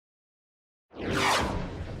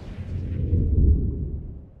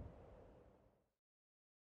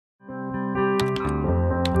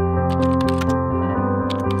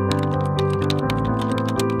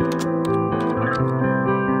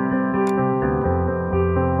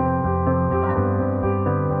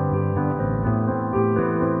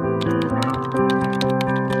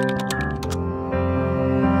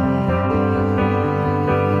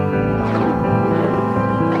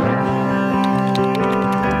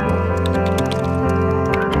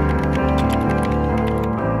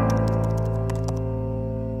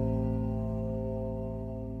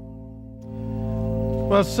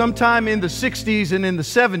Well, sometime in the 60s and in the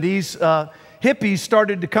 70s, hippies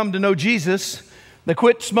started to come to know Jesus. They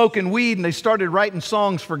quit smoking weed and they started writing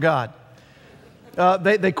songs for God.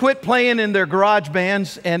 They quit playing in their garage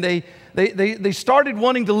bands and they started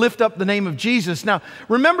wanting to lift up the name of Jesus. Now,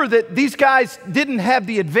 remember that these guys didn't have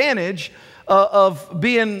the advantage of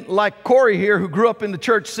being like Corey here, who grew up in the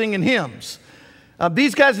church singing hymns.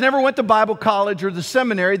 These guys never went to Bible college or the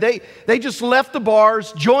seminary. They just left the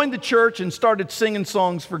bars, joined the church, and started singing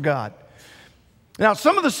songs for God. Now,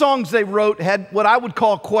 some of the songs they wrote had what I would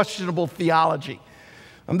call questionable theology.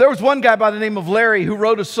 There was one guy by the name of Larry who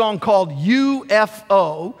wrote a song called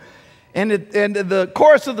UFO, and the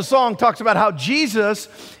chorus of the song talks about how Jesus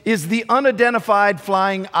is the unidentified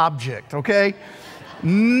flying object, okay?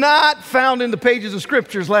 Not found in the pages of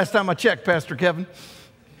scriptures last time I checked, Pastor Kevin.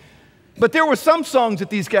 But there were some songs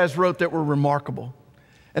that these guys wrote that were remarkable.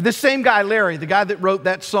 And this same guy, Larry, the guy that wrote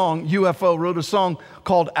that song, UFO, wrote a song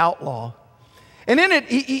called Outlaw. And in it,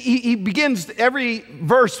 he begins every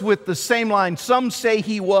verse with the same line, some say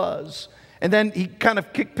he was. And then he kind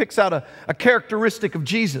of picks out a characteristic of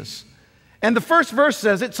Jesus. And the first verse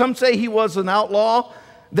says it, some say he was an outlaw,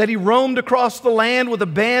 that he roamed across the land with a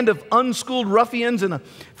band of unschooled ruffians and a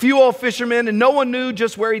few old fishermen, and no one knew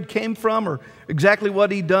just where he came from or exactly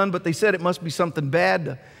what he'd done, but they said it must be something bad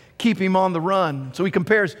to keep him on the run. So he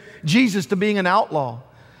compares Jesus to being an outlaw.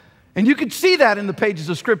 And you could see that in the pages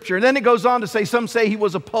of Scripture. And then it goes on to say, some say he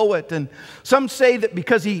was a poet, and some say that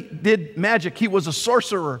because he did magic, he was a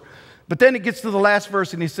sorcerer. But then it gets to the last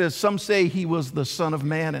verse and he says, some say he was the Son of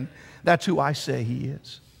Man, and that's who I say he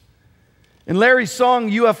is. And Larry's song,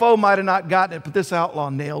 UFO, might have not gotten it, but this outlaw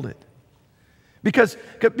nailed it. Because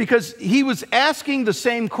he was asking the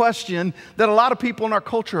same question that a lot of people in our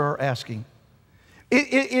culture are asking.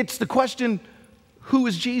 It's the question, who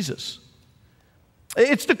is Jesus?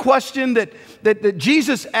 It's the question that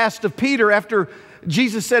Jesus asked of Peter after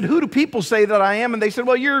Jesus said, who do people say that I am? And they said,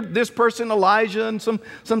 well, you're this person, Elijah, and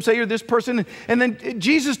some say you're this person. And then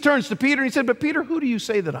Jesus turns to Peter and he said, but Peter, who do you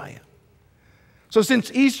say that I am? So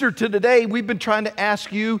since Easter to today, we've been trying to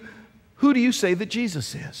ask you, who do you say that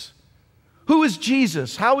Jesus is? Who is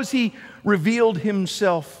Jesus? How has he revealed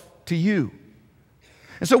himself to you?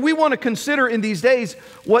 And so we want to consider in these days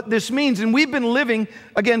what this means. And we've been living,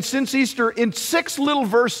 again, since Easter in 6 little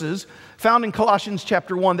verses found in Colossians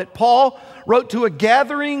chapter 1 that Paul wrote to a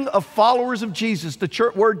gathering of followers of Jesus.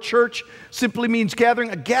 The word church simply means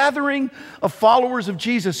gathering, a gathering of followers of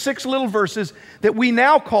Jesus. 6 little verses that we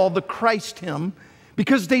now call the Christ hymn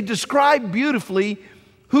because they describe beautifully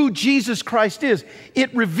who Jesus Christ is.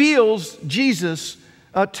 It reveals Jesus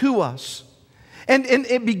to us. And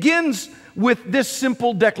it begins with this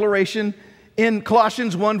simple declaration in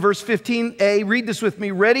Colossians 1 verse 15a. Read this with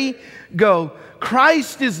me. Ready? Go.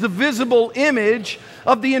 Christ is the visible image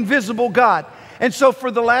of the invisible God. And so for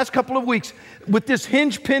the last couple of weeks, with this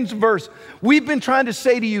hinge pins verse, we've been trying to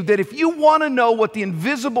say to you that if you want to know what the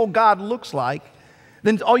invisible God looks like,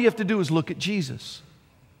 then all you have to do is look at Jesus.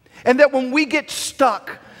 And that when we get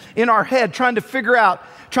stuck in our head trying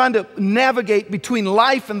to navigate between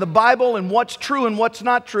life and the Bible and what's true and what's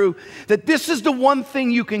not true, that this is the one thing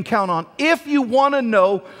you can count on. If you want to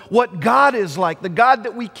know what God is like, the God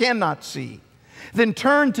that we cannot see, then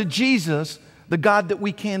turn to Jesus, the God that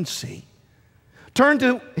we can see. Turn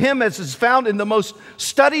to him as is found in the most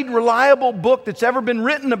studied, reliable book that's ever been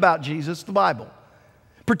written about Jesus, the Bible.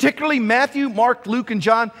 Particularly Matthew, Mark, Luke, and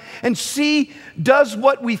John, and see, does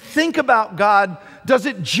what we think about God, does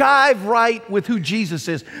it jive right with who Jesus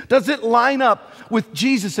is? Does it line up with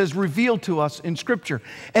Jesus as revealed to us in Scripture?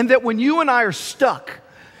 And that when you and I are stuck,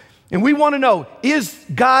 and we want to know, is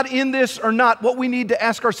God in this or not? What we need to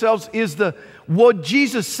ask ourselves is would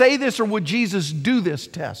Jesus say this or would Jesus do this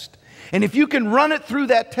test? And if you can run it through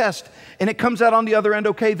that test and it comes out on the other end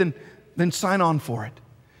okay, then sign on for it.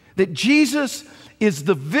 That Jesus is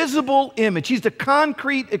the visible image. He's the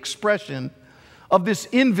concrete expression of this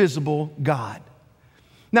invisible God.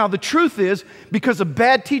 Now, the truth is, because of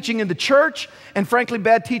bad teaching in the church and frankly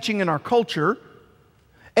bad teaching in our culture,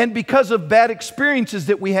 and because of bad experiences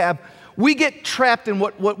that we have, we get trapped in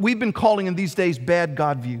what we've been calling in these days bad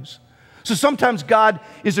God views. So sometimes God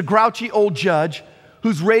is a grouchy old judge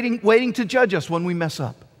who's waiting to judge us when we mess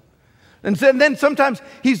up. And then sometimes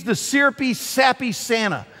he's the syrupy, sappy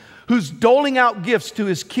Santa who's doling out gifts to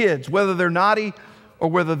his kids, whether they're naughty or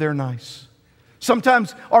whether they're nice.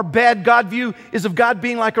 Sometimes our bad God view is of God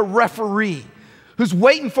being like a referee who's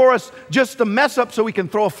waiting for us just to mess up so he can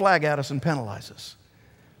throw a flag at us and penalize us.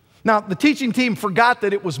 Now, the teaching team forgot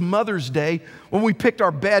that it was Mother's Day when we picked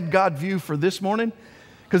our bad God view for this morning,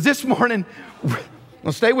 because this morning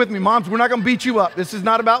Now stay with me, moms. We're not going to beat you up. This is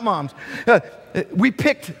not about moms. We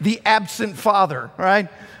picked the absent father, all right?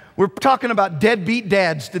 We're talking about deadbeat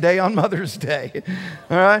dads today on Mother's Day,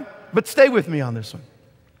 all right? But stay with me on this one.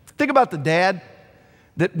 Think about the dad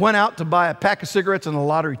that went out to buy a pack of cigarettes and a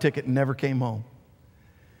lottery ticket and never came home.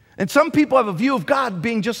 And some people have a view of God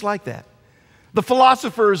being just like that. The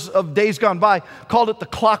philosophers of days gone by called it the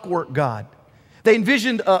clockwork God. They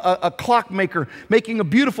envisioned a clockmaker making a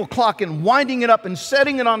beautiful clock and winding it up and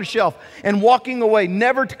setting it on a shelf and walking away,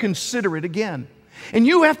 never to consider it again. And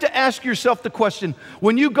you have to ask yourself the question,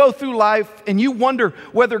 when you go through life and you wonder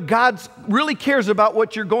whether God really cares about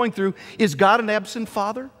what you're going through, is God an absent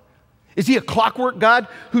father? Is he a clockwork God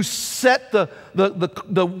who set the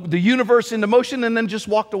universe into motion and then just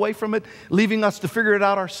walked away from it, leaving us to figure it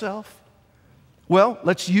out ourselves? Well,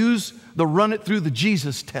 let's use the run it through the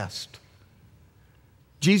Jesus test.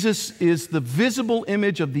 Jesus is the visible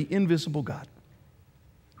image of the invisible God.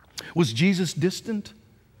 Was Jesus distant?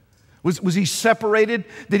 Was he separated?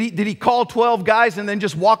 Did he call 12 guys and then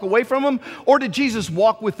just walk away from them? Or did Jesus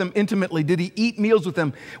walk with them intimately? Did he eat meals with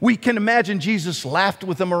them? We can imagine Jesus laughed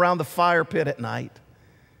with them around the fire pit at night.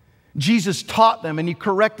 Jesus taught them and he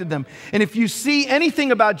corrected them. And if you see anything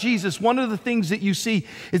about Jesus, one of the things that you see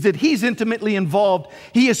is that he's intimately involved.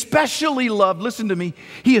 He especially loved, listen to me,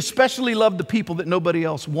 he especially loved the people that nobody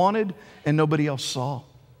else wanted and nobody else saw.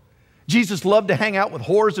 Jesus loved to hang out with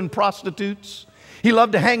whores and prostitutes. He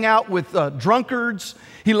loved to hang out with drunkards.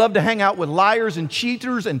 He loved to hang out with liars and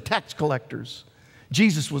cheaters and tax collectors.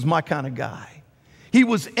 Jesus was my kind of guy. He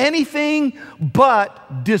was anything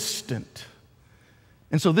but distant.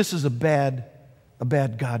 And so this is a bad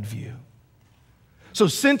God view. So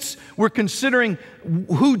since we're considering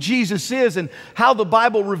who Jesus is and how the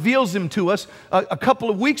Bible reveals him to us, a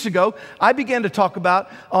couple of weeks ago, I began to talk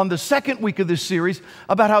about, on the second week of this series,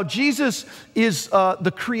 about how Jesus is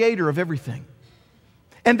the creator of everything.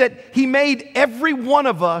 And that he made every one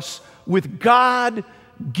of us with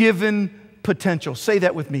God-given potential. Say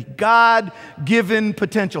that with me. God-given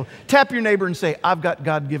potential. Tap your neighbor and say, I've got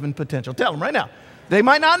God-given potential. Tell them right now. They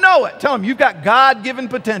might not know it. Tell them you've got God-given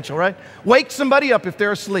potential, right? Wake somebody up if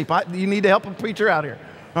they're asleep. You need to help a preacher out here,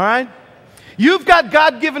 all right? You've got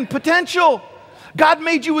God-given potential. God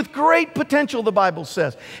made you with great potential, the Bible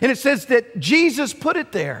says. And it says that Jesus put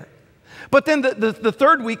it there. But then the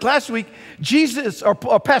third week, last week, Jesus, or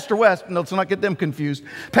Pastor West, no, let's not get them confused.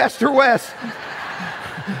 Pastor West,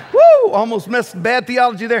 woo, almost messed bad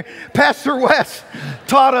theology there. Pastor West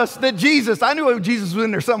taught us that Jesus, I knew Jesus was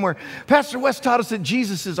in there somewhere. Pastor West taught us that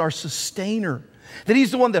Jesus is our sustainer, that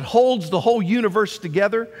he's the one that holds the whole universe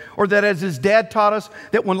together, or that as his dad taught us,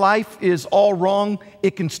 that when life is all wrong,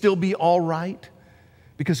 it can still be all right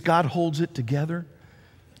because God holds it together.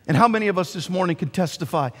 And how many of us this morning can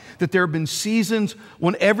testify that there have been seasons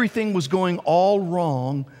when everything was going all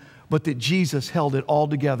wrong, but that Jesus held it all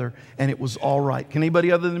together and it was all right? Can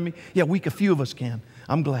anybody other than me? Yeah, a few of us can.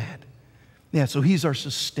 I'm glad. Yeah, so he's our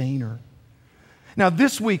sustainer. Now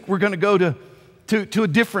this week we're going to go to a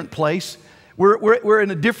different place. We're in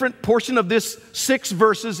a different portion of this 6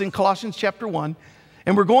 verses in Colossians chapter 1.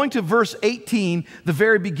 And we're going to verse 18, the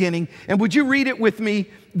very beginning. And would you read it with me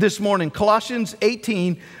this morning? Colossians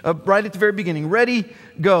 18, right at the very beginning. Ready,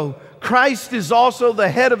 go. Christ is also the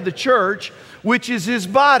head of the church, which is his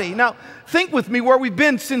body. Now, think with me where we've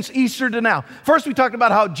been since Easter to now. First, we talked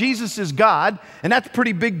about how Jesus is God, and that's a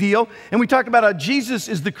pretty big deal. And we talked about how Jesus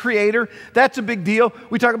is the creator. That's a big deal.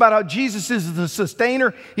 We talked about how Jesus is the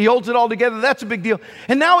sustainer. He holds it all together. That's a big deal.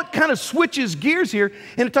 And now it kind of switches gears here,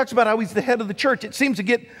 and it talks about how he's the head of the church. It seems to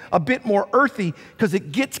get a bit more earthy because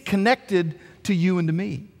it gets connected to you and to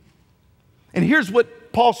me. And here's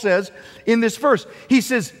what Paul says in this verse. He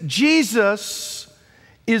says, Jesus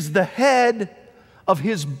is the head of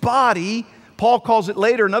his body. Paul calls it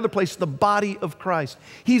later, another place, the body of Christ.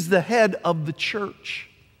 He's the head of the church.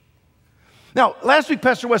 Now, last week,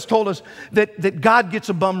 Pastor West told us that God gets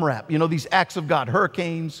a bum rap. You know, these acts of God,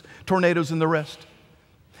 hurricanes, tornadoes, and the rest.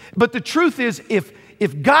 But the truth is,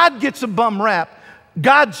 if God gets a bum rap,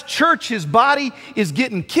 God's church, his body, is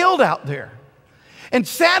getting killed out there. And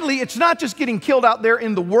sadly, it's not just getting killed out there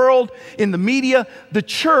in the world, in the media. The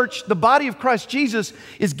church, the body of Christ Jesus,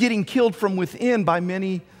 is getting killed from within by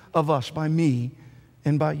many of us, by me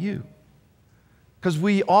and by you. Because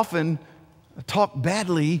we often talk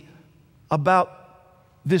badly about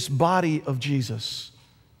this body of Jesus,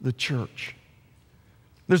 the church.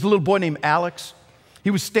 There's a little boy named Alex.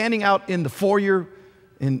 He was standing out in the foyer.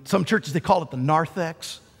 In some churches, they call it the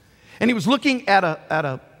narthex. And he was looking at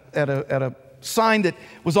a sign that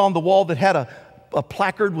was on the wall that had a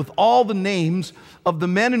placard with all the names of the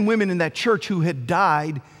men and women in that church who had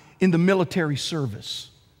died in the military service.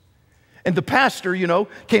 And the pastor,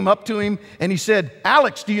 came up to him and he said,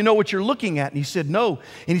 "Alex, do you know what you're looking at?" And he said, "No."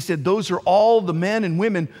 And he said, "Those are all the men and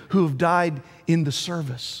women who have died in the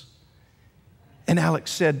service." And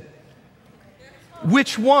Alex said,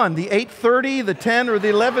 "Which one? The 8:30, the 10, or the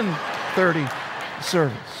 11:30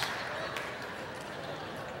 service?"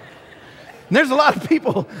 And there's a lot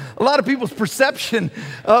of people's perception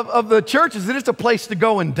of the church is that it's a place to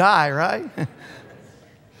go and die, right?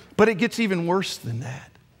 But it gets even worse than that.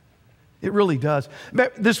 It really does.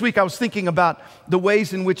 This week I was thinking about the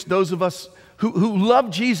ways in which those of us who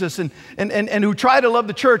love Jesus and who try to love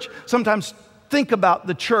the church sometimes think about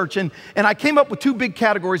the church. And I came up with two big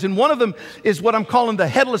categories. And one of them is what I'm calling the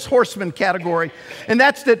headless horseman category. And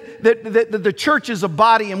that's that the church is a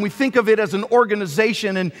body and we think of it as an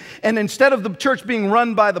organization. And instead of the church being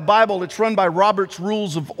run by the Bible, it's run by Robert's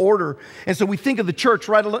Rules of Order. And so we think of the church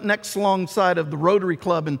right next alongside of the Rotary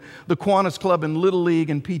Club and the Kiwanis Club and Little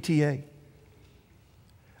League and PTA.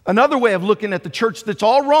 Another way of looking at the church that's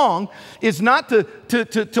all wrong is not to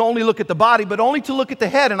only look at the body, but only to look at the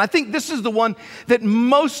head. And I think this is the one that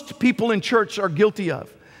most people in church are guilty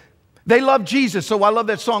of. They love Jesus. So I love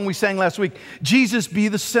that song we sang last week, "Jesus be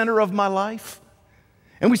the center of my life."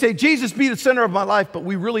 And we say, "Jesus be the center of my life," but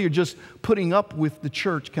we really are just putting up with the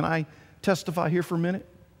church. Can I testify here for a minute?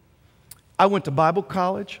 I went to Bible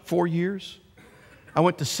college 4 years. I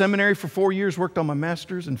went to seminary for 4 years, worked on my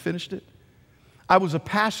master's and finished it. I was a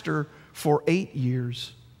pastor for 8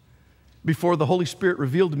 years before the Holy Spirit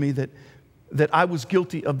revealed to me that I was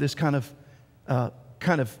guilty of this kind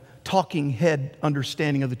of talking head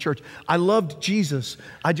understanding of the church. I loved Jesus.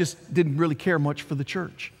 I just didn't really care much for the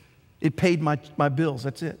church. It paid my bills.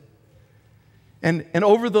 That's it. And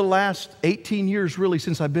over the last 18 years, really,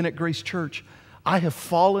 since I've been at Grace Church, I have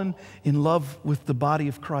fallen in love with the body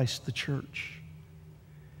of Christ, the church.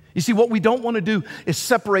 You see, what we don't want to do is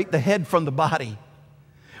separate the head from the body.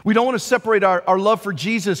 We don't want to separate our love for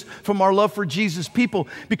Jesus from our love for Jesus' people.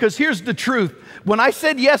 Because here's the truth. When I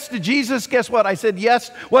said yes to Jesus, guess what? I said yes,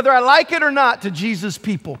 whether I like it or not, to Jesus'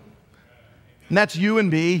 people. And that's you and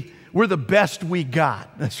me. We're the best we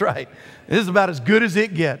got. That's right. This is about as good as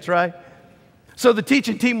it gets, right? So the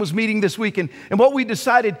teaching team was meeting this week, and what we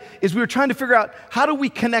decided is we were trying to figure out how do we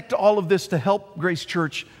connect all of this to help Grace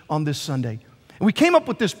Church on this Sunday. And we came up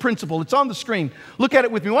with this principle. It's on the screen. Look at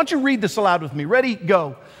it with me. Why don't you read this aloud with me? Ready?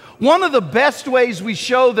 Go. One of the best ways we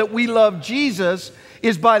show that we love Jesus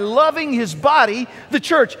is by loving His body, the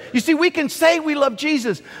church. You see, we can say we love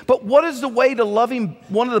Jesus, but what is the way to love Him?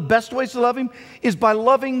 One of the best ways to love Him is by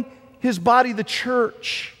loving His body, the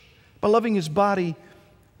church. By loving His body,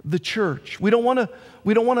 the church. We don't want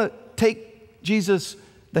to take Jesus,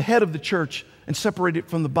 the head of the church, and separate it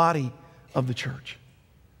from the body of the church.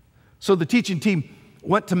 So the teaching team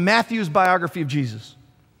went to Matthew's biography of Jesus.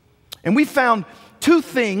 And we found two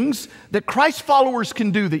things that Christ followers can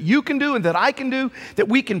do, that you can do and that I can do, that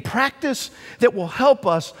we can practice, that will help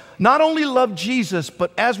us not only love Jesus,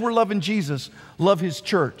 but as we're loving Jesus, love His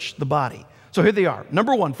church, the body. So here they are.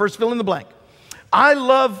 Number one, first fill in the blank. I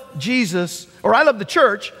love Jesus, or I love the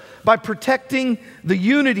church by protecting the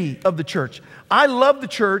unity of the church. I love the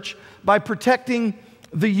church by protecting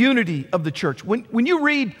the unity of the church. When you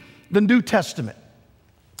read the New Testament,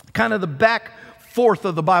 kind of the back fourth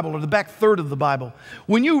of the Bible or the back third of the Bible,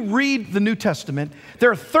 when you read the New Testament, there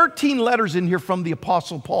are 13 letters in here from the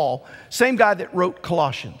Apostle Paul, same guy that wrote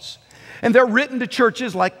Colossians. And they're written to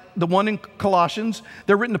churches like the one in Colossians.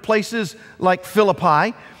 They're written to places like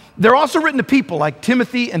Philippi. They're also written to people like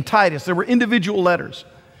Timothy and Titus. There were individual letters.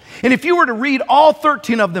 And if you were to read all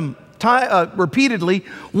 13 of them repeatedly,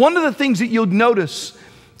 one of the things that you'll notice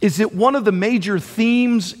is that one of the major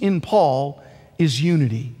themes in Paul is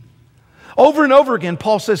unity. Over and over again,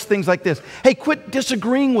 Paul says things like this. Hey, quit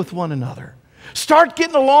disagreeing with one another. Start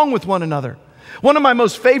getting along with one another. One of my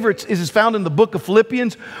most favorites is found in the book of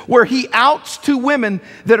Philippians, where he outs two women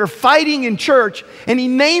that are fighting in church, and he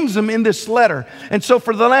names them in this letter. And so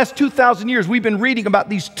for the last 2,000 years, we've been reading about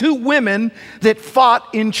these two women that fought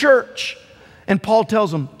in church. And Paul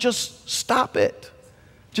tells them, just stop it.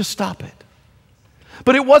 Just stop it.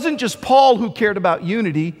 But it wasn't just Paul who cared about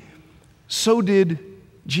unity, so did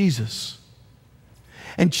Jesus.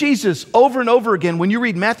 And Jesus, over and over again, when you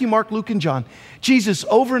read Matthew, Mark, Luke, and John, Jesus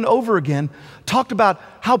over and over again talked about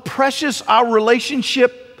how precious our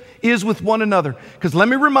relationship is with one another. Because let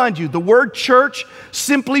me remind you, the word church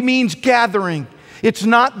simply means gathering. It's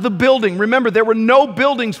not the building. Remember, there were no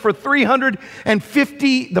buildings for the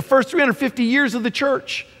first 350 years of the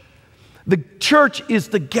church. The church is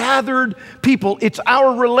the gathered people. It's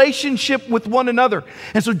our relationship with one another.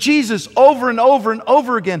 And so Jesus over and over and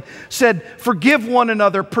over again said, forgive one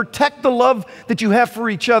another, protect the love that you have for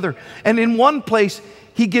each other. And in one place,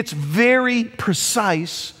 he gets very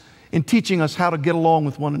precise in teaching us how to get along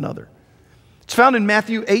with one another. It's found in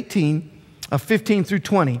Matthew 18, 15 through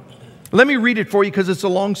 20. Let me read it for you because it's a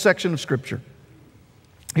long section of Scripture.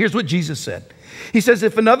 Here's what Jesus said. He says,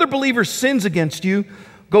 if another believer sins against you,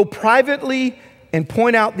 go privately and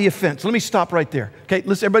point out the offense. Let me stop right there. Okay,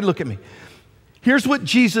 listen, everybody look at me. Here's what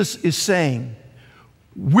Jesus is saying.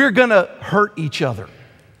 We're going to hurt each other.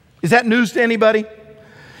 Is that news to anybody?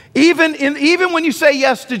 Even when you say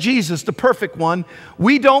yes to Jesus, the perfect one,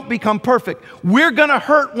 we don't become perfect. We're going to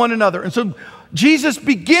hurt one another. And so Jesus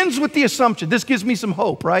begins with the assumption. This gives me some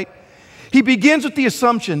hope, right? He begins with the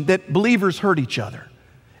assumption that believers hurt each other.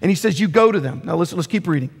 And he says, you go to them. Now listen, let's keep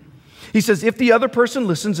reading. He says, if the other person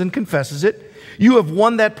listens and confesses it, you have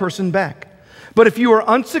won that person back. But if you are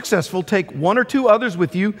unsuccessful, take one or two others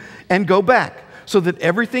with you and go back, so that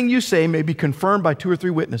everything you say may be confirmed by 2 or 3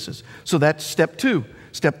 witnesses. So that's step 2.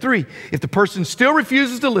 Step 3, if the person still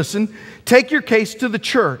refuses to listen, take your case to the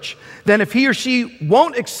church. Then if he or she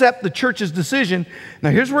won't accept the church's decision, now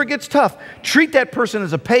here's where it gets tough. Treat that person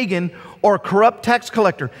as a pagan or a corrupt tax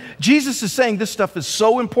collector. Jesus is saying this stuff is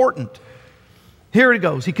so important. Here it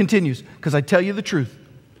goes. He continues, because I tell you the truth.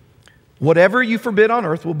 Whatever you forbid on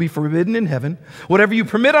earth will be forbidden in heaven. Whatever you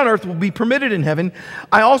permit on earth will be permitted in heaven.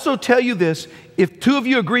 I also tell you this, if 2 of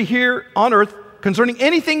you agree here on earth concerning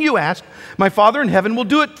anything you ask, my Father in heaven will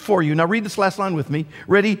do it for you. Now read this last line with me.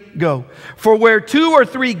 Ready? Go. For where 2 or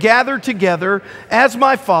 3 gather together as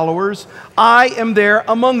my followers, I am there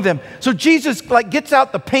among them. So Jesus gets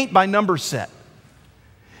out the paint by number set.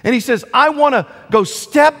 And he says, I want to go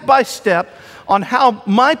step by step on how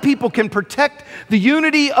my people can protect the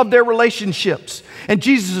unity of their relationships. And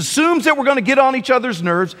Jesus assumes that we're going to get on each other's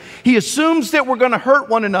nerves. He assumes that we're going to hurt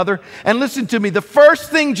one another. And listen to me, the first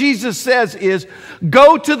thing Jesus says is,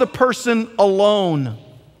 go to the person alone.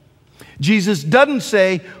 Jesus doesn't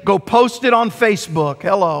say, go post it on Facebook.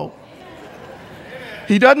 Hello.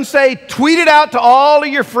 He doesn't say, tweet it out to all of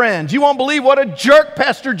your friends. You won't believe what a jerk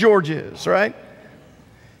Pastor George is, right?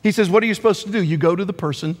 He says, what are you supposed to do? You go to the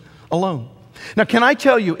person alone. Now, can I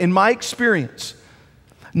tell you, in my experience,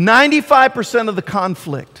 95% of the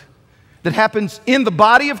conflict that happens in the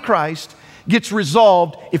body of Christ gets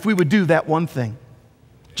resolved if we would do that one thing.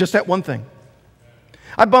 Just that one thing.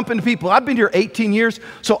 I bump into people. I've been here 18 years,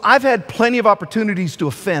 so I've had plenty of opportunities to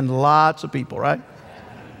offend lots of people, right?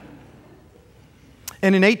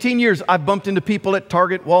 And in 18 years, I've bumped into people at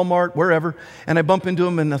Target, Walmart, wherever, and I bump into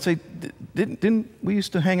them and I say, didn't we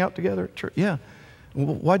used to hang out together at church? Yeah.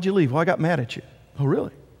 Well, why'd you leave? Well, I got mad at you. Oh,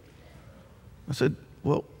 really? I said,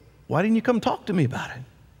 well, why didn't you come talk to me about it?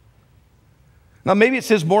 Now, maybe it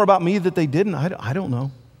says more about me that they didn't. I don't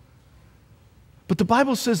know. But the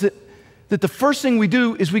Bible says that the first thing we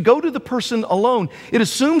do is we go to the person alone. It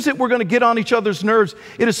assumes that we're going to get on each other's nerves.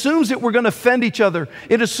 It assumes that we're going to offend each other.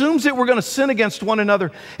 It assumes that we're going to sin against one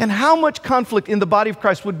another. And how much conflict in the body of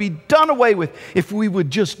Christ would be done away with if we would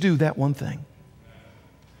just do that one thing.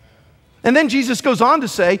 And then Jesus goes on to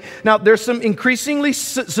say, now there's some increasingly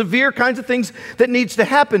severe kinds of things that needs to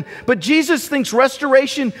happen, but Jesus thinks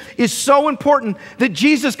restoration is so important that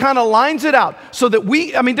Jesus kind of lines it out so that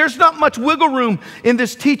there's not much wiggle room in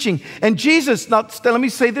this teaching. And Jesus, now let me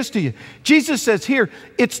say this to you. Jesus says here,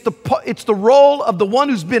 it's the role of the one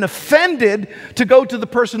who's been offended to go to the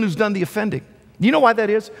person who's done the offending. You know why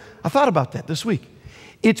that is? I thought about that this week.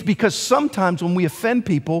 It's because sometimes when we offend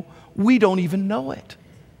people, we don't even know it.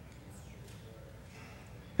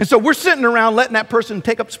 And so we're sitting around letting that person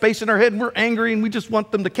take up space in our head, and we're angry, and we just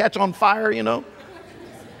want them to catch on fire, you know.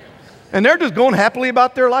 And they're just going happily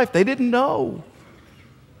about their life. They didn't know.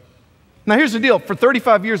 Now, here's the deal. For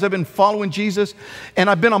 35 years, I've been following Jesus, and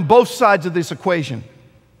I've been on both sides of this equation.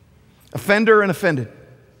 Offender and offended.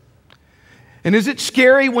 And is it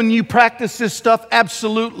scary when you practice this stuff?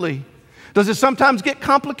 Absolutely. Does it sometimes get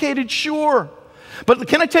complicated? Sure. But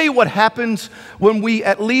can I tell you what happens when we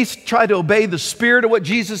at least try to obey the spirit of what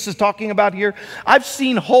Jesus is talking about here? I've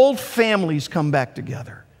seen whole families come back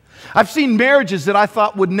together. I've seen marriages that I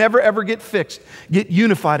thought would never ever get fixed, get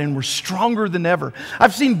unified, and were stronger than ever.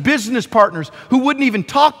 I've seen business partners who wouldn't even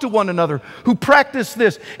talk to one another, who practiced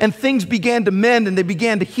this, and things began to mend, and they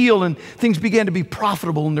began to heal, and things began to be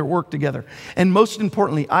profitable in their work together. And most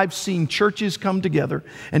importantly, I've seen churches come together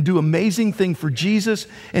and do amazing things for Jesus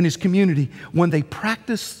and His community when they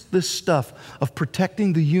practice this stuff of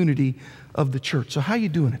protecting the unity of the church. So how are you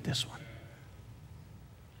doing at this one?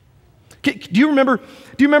 Do you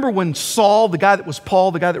remember when Saul, the guy that was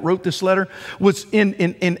Paul, the guy that wrote this letter, was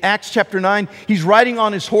in Acts chapter 9? He's riding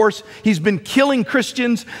on his horse. He's been killing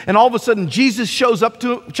Christians, and all of a sudden Jesus shows up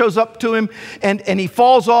to him, and he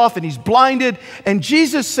falls off, and he's blinded. And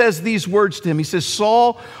Jesus says these words to him. He says,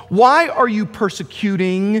 Saul, why are you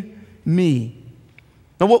persecuting me?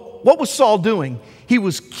 Now, what was Saul doing? He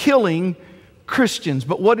was killing Christians.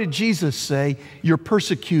 But what did Jesus say? You're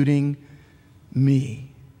persecuting me.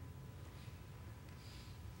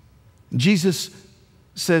 Jesus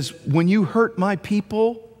says, when you hurt my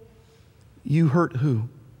people, you hurt who?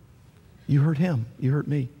 You hurt him. You hurt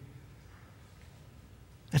me.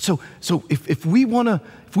 And so if we want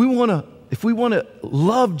to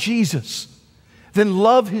love Jesus, then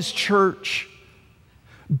love his church.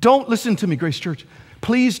 Don't listen to me, Grace Church.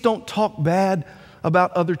 Please don't talk bad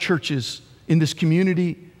about other churches in this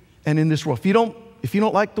community and in this world. If you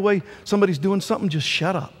don't like the way somebody's doing something, just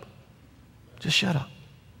shut up. Just shut up.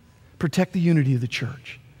 Protect the unity of the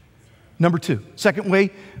church. Number two, second way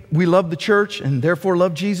we love the church and therefore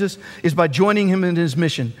love Jesus is by joining him in his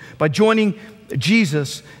mission, by joining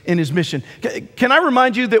Jesus in his mission. Can I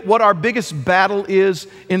remind you that what our biggest battle is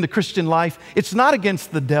in the Christian life? It's not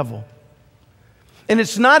against the devil. And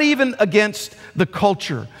it's not even against the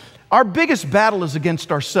culture. Our biggest battle is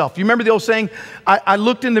against ourselves. You remember the old saying, I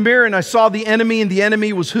looked in the mirror and I saw the enemy, and the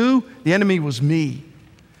enemy was who? The enemy was me.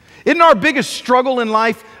 Isn't our biggest struggle in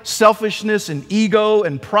life selfishness and ego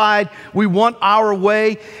and pride? We want our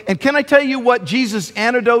way. And can I tell you what Jesus'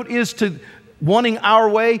 antidote is to wanting our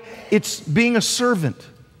way? It's being a servant.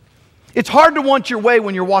 It's hard to want your way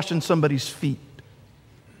when you're washing somebody's feet.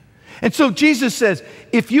 And so Jesus says,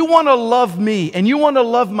 if you want to love me and you want to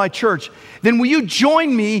love my church, then will you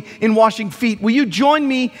join me in washing feet? Will you join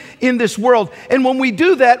me in this world? And when we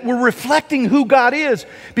do that, we're reflecting who God is.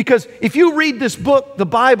 Because if you read this book, the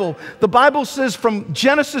Bible says from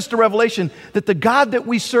Genesis to Revelation that the God that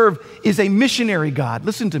we serve is a missionary God.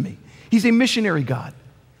 Listen to me. He's a missionary God.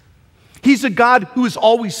 He's a God who is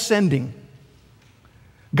always sending.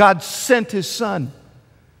 God sent his Son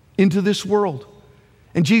into this world.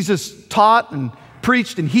 And Jesus taught and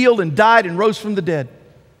preached and healed and died and rose from the dead.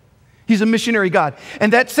 He's a missionary God.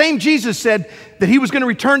 And that same Jesus said that he was going to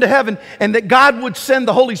return to heaven and that God would send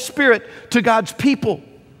the Holy Spirit to God's people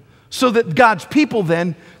so that God's people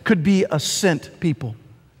then could be a sent people.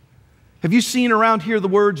 Have you seen around here the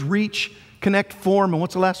words reach, connect, form, and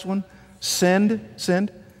what's the last one?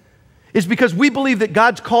 Send. It's because we believe that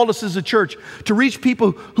God's called us as a church to reach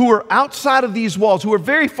people who are outside of these walls, who are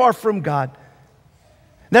very far from God.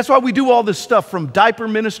 That's why we do all this stuff, from diaper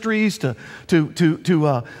ministries to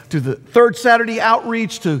the third Saturday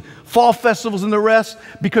outreach to fall festivals and the rest,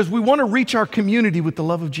 because we want to reach our community with the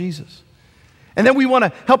love of Jesus. And then we want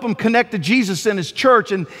to help them connect to Jesus and his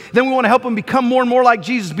church, and then we want to help them become more and more like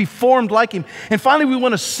Jesus, be formed like him. And finally, we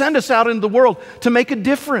want to send us out into the world to make a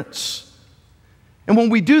difference. And when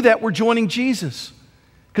we do that, we're joining Jesus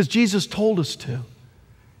because Jesus told us to.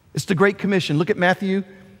 It's the Great Commission. Look at Matthew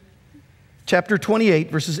chapter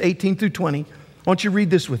 28, verses 18 through 20. Why don't you read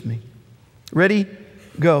this with me? Ready?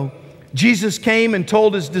 Go. Jesus came and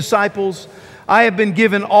told his disciples, I have been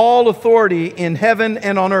given all authority in heaven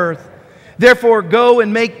and on earth. Therefore, go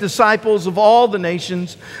and make disciples of all the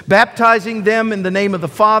nations, baptizing them in the name of the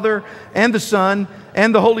Father and the Son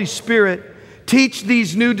and the Holy Spirit. Teach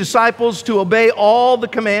these new disciples to obey all the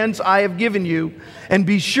commands I have given you. And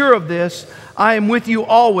be sure of this, I am with you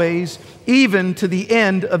always, even to the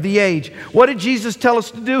end of the age. What did Jesus tell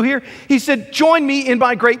us to do here? He said, join me in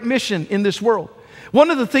my great mission in this world. One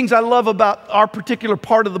of the things I love about our particular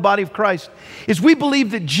part of the body of Christ is we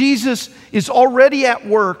believe that Jesus is already at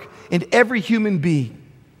work in every human being.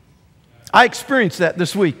 I experienced that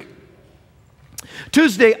this week.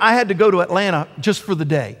 Tuesday, I had to go to Atlanta just for the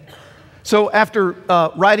day. So after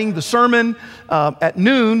writing the sermon at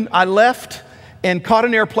noon, I left and caught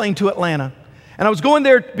an airplane to Atlanta. And I was going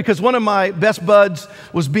there because one of my best buds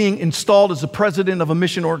was being installed as the president of a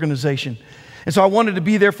mission organization. And so I wanted to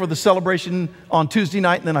be there for the celebration on Tuesday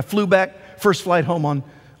night, and then I flew back, first flight home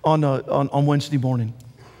on Wednesday morning.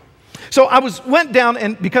 So I went down,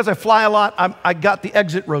 and because I fly a lot, I got the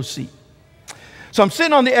exit row seat. So I'm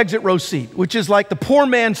sitting on the exit row seat, which is like the poor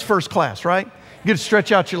man's first class, right? You get to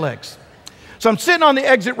stretch out your legs. So I'm sitting on the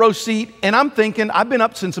exit row seat, and I'm thinking, I've been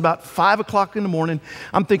up since about 5 o'clock in the morning.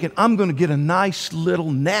 I'm thinking, I'm going to get a nice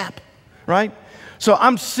little nap, right? So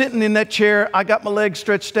I'm sitting in that chair. I got my legs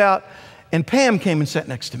stretched out, and Pam came and sat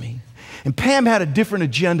next to me. And Pam had a different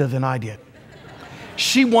agenda than I did.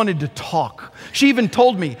 She wanted to talk. She even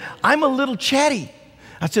told me, I'm a little chatty.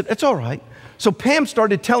 I said, it's all right. So Pam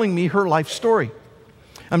started telling me her life story.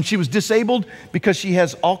 She was disabled because she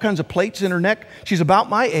has all kinds of plates in her neck. She's about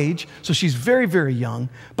my age, so she's very, very young,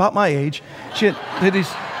 about my age. She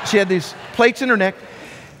had these plates in her neck,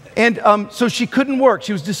 and so she couldn't work.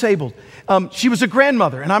 She was disabled. She was a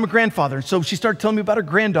grandmother, and I'm a grandfather, and so she started telling me about her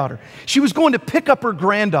granddaughter. She was going to pick up her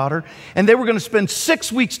granddaughter, and they were going to spend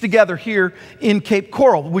 6 weeks together here in Cape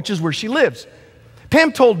Coral, which is where she lives.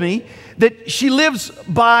 Pam told me that she lives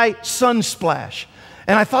by Sunsplash,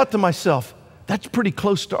 and I thought to myself, that's pretty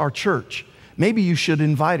close to our church. Maybe you should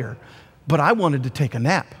invite her. But I wanted to take a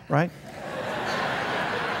nap, right?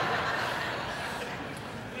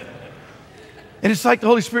 And it's like the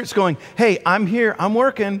Holy Spirit's going, hey, I'm here, I'm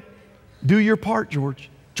working. Do your part, George.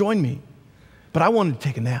 Join me. But I wanted to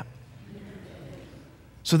take a nap.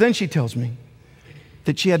 So then she tells me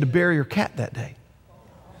that she had to bury her cat that day.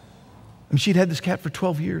 I mean, she'd had this cat for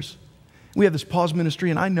 12 years. We have this pause ministry,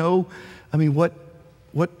 and I know,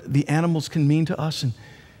 what the animals can mean to us.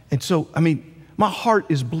 And so, my heart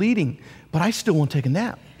is bleeding, but I still want to take a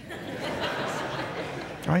nap.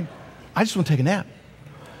 Right? I just want to take a nap.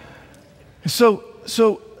 So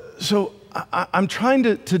I'm trying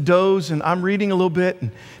to doze, and I'm reading a little bit,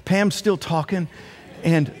 and Pam's still talking,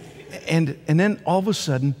 and then all of a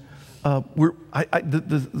sudden,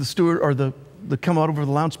 the steward or they come out over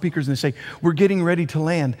the loudspeakers and they say, we're getting ready to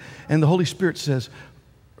land. And the Holy Spirit says,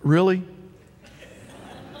 really?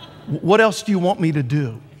 What else do you want me to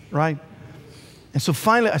do, right? And so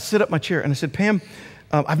finally I sit up my chair and I said, Pam,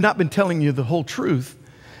 I've not been telling you the whole truth.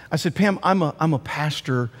 I said, Pam, I'm a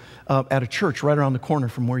pastor at a church right around the corner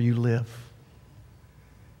from where you live.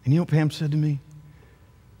 And you know what Pam said to me?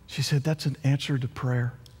 She said, that's an answer to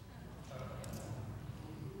prayer.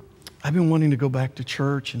 I've been wanting to go back to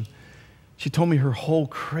church, and she told me her whole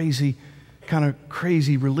crazy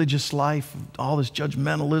religious life, all this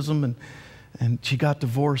judgmentalism, and she got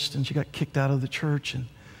divorced and she got kicked out of the church. And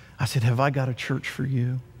I said, have I got a church for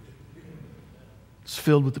you? It's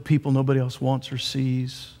filled with the people nobody else wants or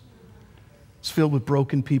sees. It's filled with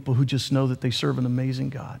broken people who just know that they serve an amazing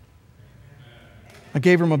God. I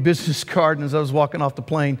gave her my business card, and as I was walking off the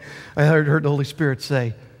plane, I heard the Holy Spirit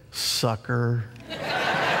say, sucker.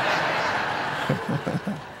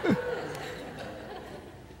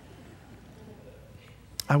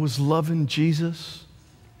 I was loving Jesus,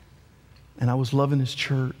 and I was loving His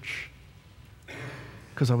church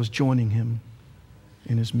because I was joining Him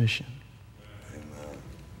in His mission.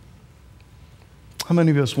 How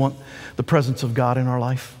many of us want the presence of God in our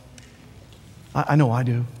life? I know I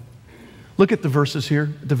do. Look at the verses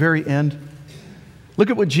here at the very end. Look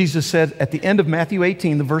at what Jesus said at the end of Matthew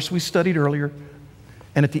 18, the verse we studied earlier,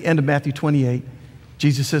 and at the end of Matthew 28.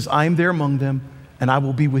 Jesus says, I am there among them, and I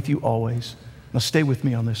will be with you always. Now stay with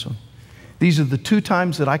me on this one. These are the two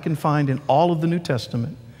times that I can find in all of the New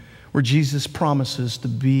Testament where Jesus promises to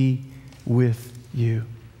be with you.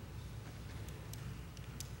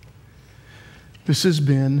 This has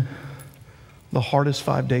been the hardest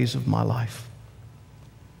 5 days of my life.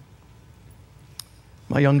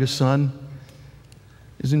 My youngest son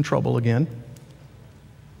is in trouble again.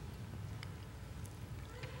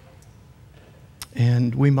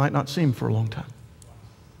 And we might not see him for a long time.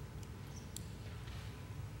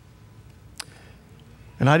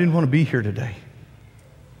 And I didn't want to be here today.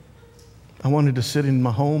 I wanted to sit in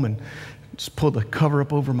my home and just pull the cover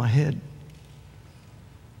up over my head.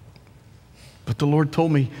 But the Lord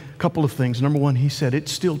told me a couple of things. Number one, He said,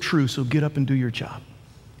 it's still true, so get up and do your job.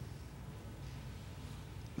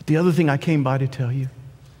 But the other thing I came by to tell you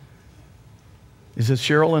is that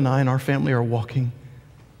Cheryl and I and our family are walking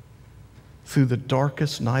through the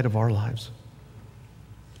darkest night of our lives.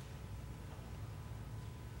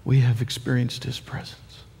 We have experienced His presence.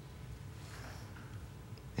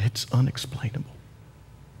 It's unexplainable.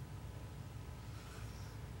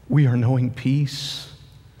 We are knowing peace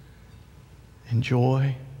and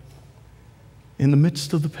joy in the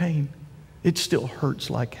midst of the pain. It still hurts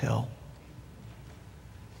like hell.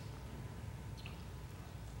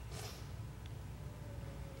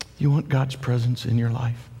 You want God's presence in your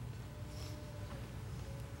life?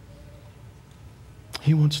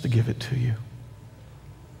 He wants to give it to you.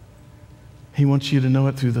 He wants you to know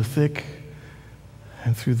it through the thick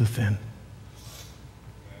and through the thin.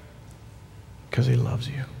 Because He loves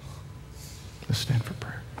you. Let's stand for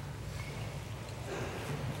prayer.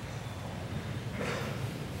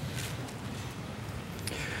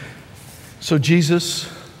 So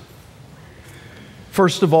Jesus,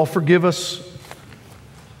 first of all, forgive us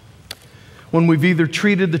when we've either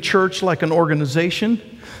treated the church like an organization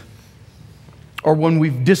or when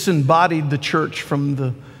we've disembodied the church from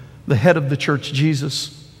the head of the church,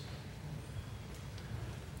 Jesus.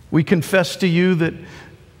 We confess to You that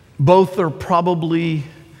Both are probably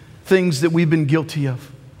things that we've been guilty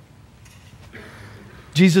of.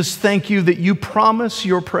 Jesus, thank you that you promise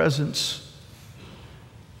your presence.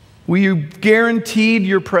 You guaranteed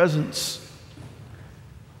your presence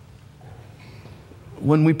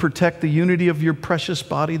when we protect the unity of your precious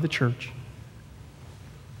body, the church,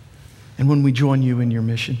 and when we join you in your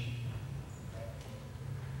mission.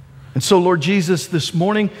 And so, Lord Jesus, this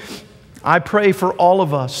morning, I pray for all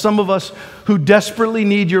of us, some of us who desperately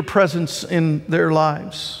need your presence in their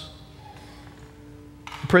lives.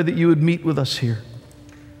 I pray that you would meet with us here.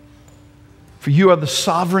 For you are the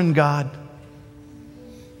sovereign God.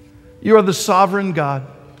 You are the sovereign God.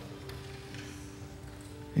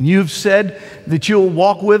 And you've said that you'll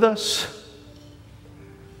walk with us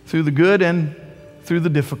through the good and through the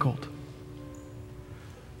difficult.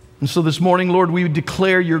 And so this morning, Lord, we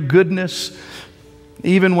declare your goodness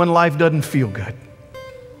even when life doesn't feel good.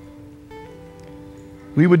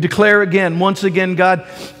 We would declare again, once again, God,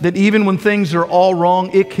 that even when things are all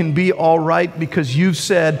wrong, it can be all right because you've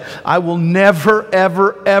said, I will never,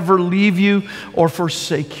 ever, ever leave you or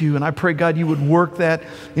forsake you. And I pray, God, you would work that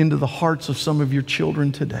into the hearts of some of your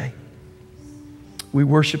children today. We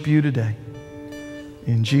worship you today.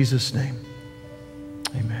 In Jesus' name,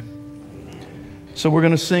 amen. So we're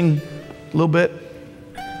going to sing a little bit.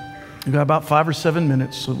 We've got about 5 or 7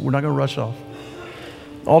 minutes, so we're not going to rush off.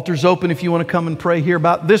 Altar's open if you want to come and pray here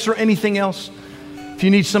about this or anything else. If you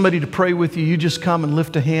need somebody to pray with you, you just come and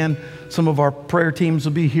lift a hand. Some of our prayer teams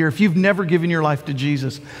will be here. If you've never given your life to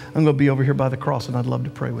Jesus, I'm going to be over here by the cross and I'd love to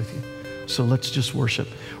pray with you. So let's just worship.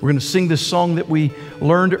 We're going to sing this song that we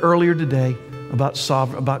learned earlier today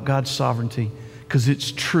about God's sovereignty because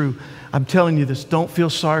it's true. I'm telling you this, don't feel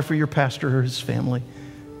sorry for your pastor or his family.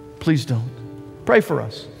 Please don't. Pray for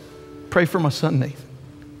us. Pray for my son Nathan.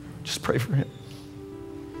 Just pray for him.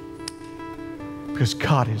 Because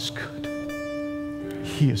God is good.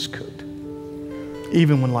 He is good.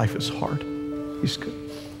 Even when life is hard, He's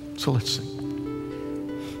good. So let's sing.